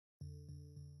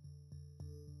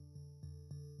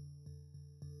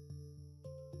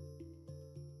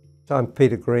I'm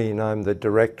Peter Green. I'm the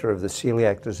director of the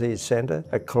Celiac Disease Center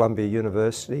at Columbia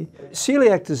University.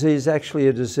 Celiac disease is actually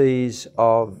a disease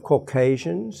of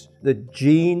Caucasians. The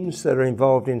genes that are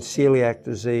involved in celiac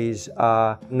disease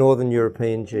are Northern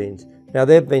European genes. Now,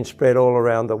 they've been spread all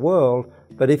around the world,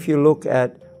 but if you look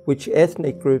at which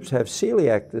ethnic groups have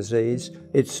celiac disease,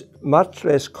 it's much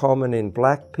less common in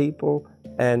black people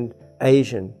and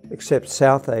Asian, except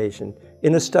South Asian.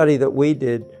 In a study that we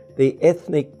did, the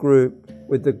ethnic group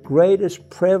with the greatest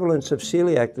prevalence of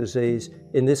celiac disease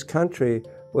in this country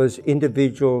was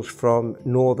individuals from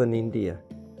northern India.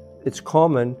 It's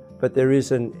common, but there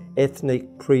is an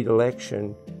ethnic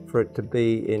predilection for it to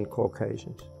be in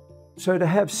Caucasians. So to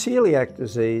have celiac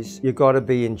disease, you've got to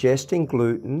be ingesting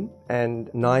gluten, and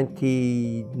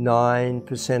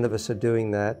 99% of us are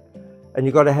doing that. And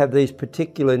you've got to have these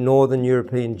particular Northern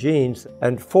European genes,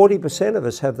 and 40% of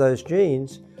us have those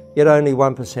genes, yet only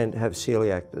 1% have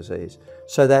celiac disease.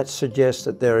 So that suggests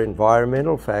that there are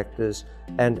environmental factors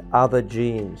and other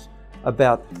genes.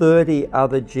 About 30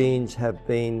 other genes have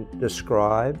been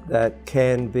described that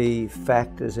can be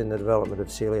factors in the development of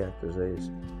celiac disease.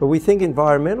 But we think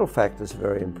environmental factors are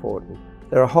very important.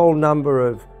 There are a whole number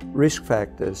of risk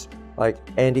factors like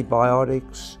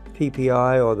antibiotics,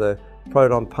 PPI or the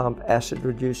proton pump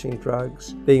acid-reducing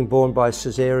drugs. Being born by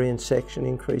cesarean section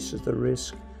increases the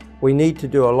risk. We need to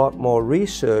do a lot more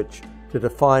research to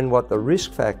define what the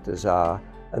risk factors are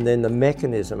and then the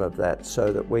mechanism of that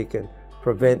so that we can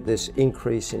prevent this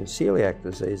increase in celiac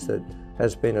disease that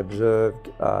has been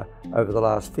observed over the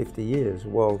last 50 years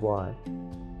worldwide.